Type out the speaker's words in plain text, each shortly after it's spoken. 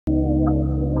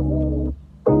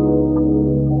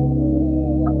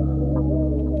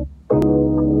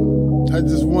I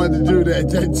just wanted to do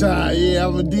that time. Yeah,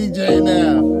 I'm a DJ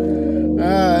now.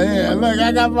 Yeah, look,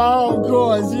 I got my own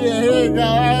chorus. Yeah, here you go,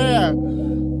 right here.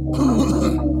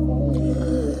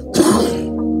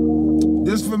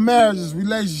 This for marriages,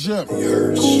 relationships,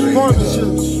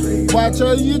 partnerships. Watch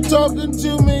how you talking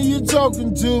to me, you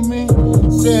talking to me.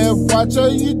 Said, watch how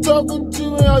you talking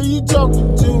to me, are you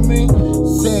talking to me?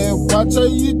 Said, watch how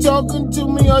you talking to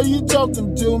me, are you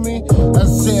talking to me? I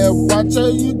said, watch how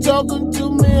you talking to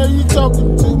me, are you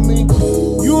talking to me?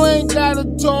 You ain't gotta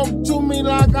talk to me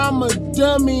like I'm a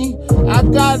dummy. I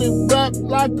got it wrapped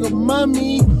like a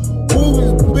mummy who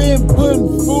has been putting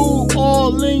food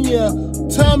all in your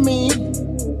tummy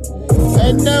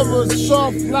and never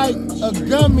soft like a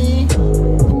gummy.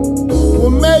 Well,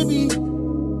 maybe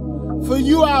for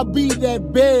you I'll be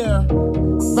that bear,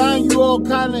 buying you all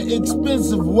kind of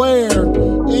expensive wear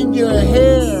in your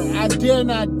hair I dare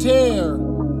not tear.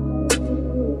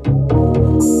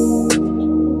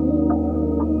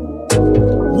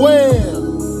 Where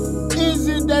is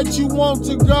it that you want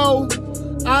to go?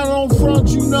 I don't front,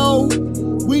 you know.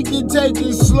 We can take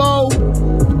it slow.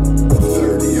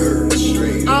 30 hertz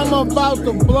straight. I'm about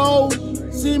to blow.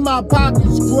 See my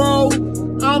pockets grow.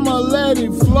 I'ma let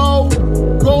it flow.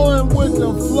 Going with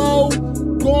the flow.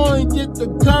 Go and get the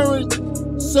current.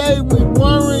 Say we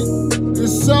weren't.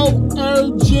 It's so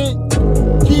urgent.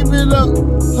 Keep it up.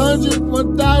 100,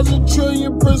 1,000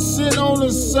 trillion% on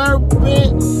the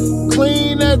serpent.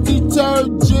 Clean as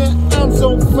detergent. I'm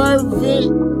so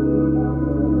fervent.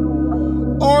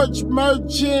 Arch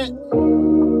merchant.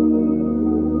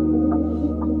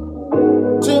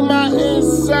 To my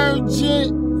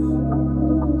insurgent.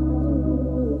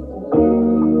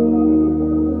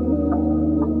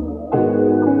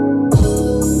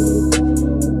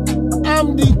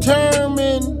 I'm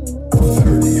determined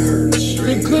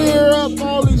to clear up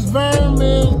all these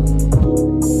vermin.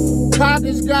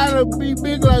 Pockets gotta be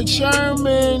big like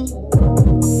Sherman.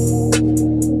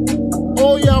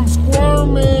 Oh yeah, I'm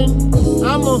squirming.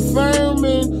 I'm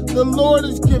affirming. The Lord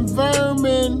is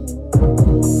confirming.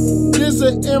 This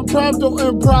an impromptu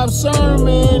improv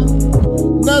sermon.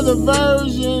 Another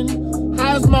version.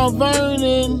 How's Mount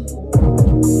Vernon?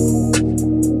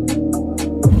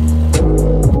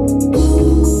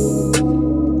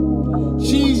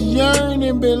 She's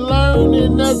yearning, been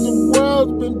learning as the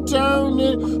world's been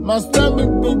turning. My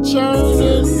stomach been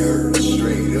churning.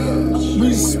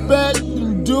 Respect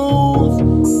and dues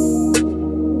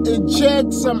and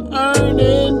checks I'm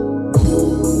earning.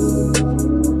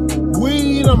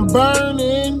 Weed I'm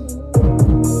burning.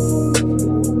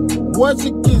 What's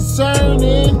it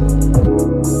concerning?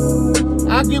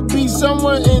 I could be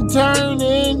someone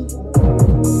interning.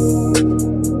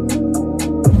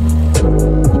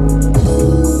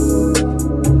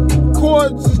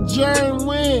 Courts adjourn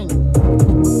when?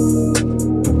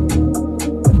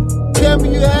 Tell me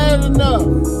you had enough.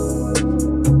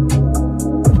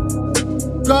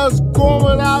 Cause going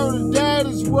without a dad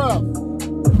is rough.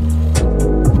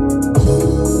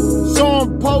 So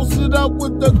I'm posted up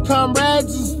with the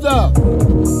comrades and stuff.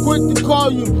 Quick to call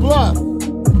you bluff.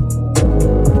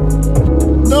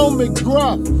 No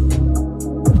McGruff.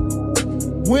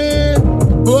 Wind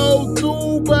blow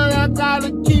through, but I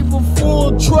gotta keep a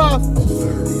full truck.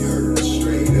 30 hertz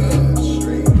straight up.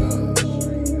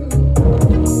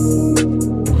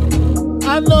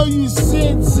 I know you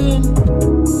sensing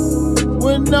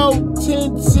with no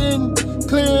tensing,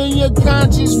 clearing your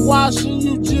conscience, washing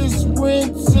you just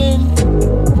rinsing.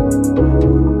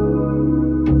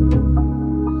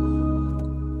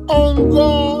 On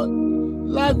guard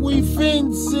like we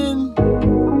fencing.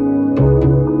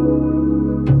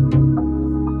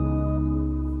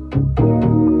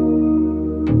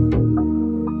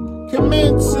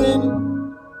 Commencing,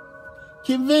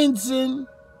 convincing.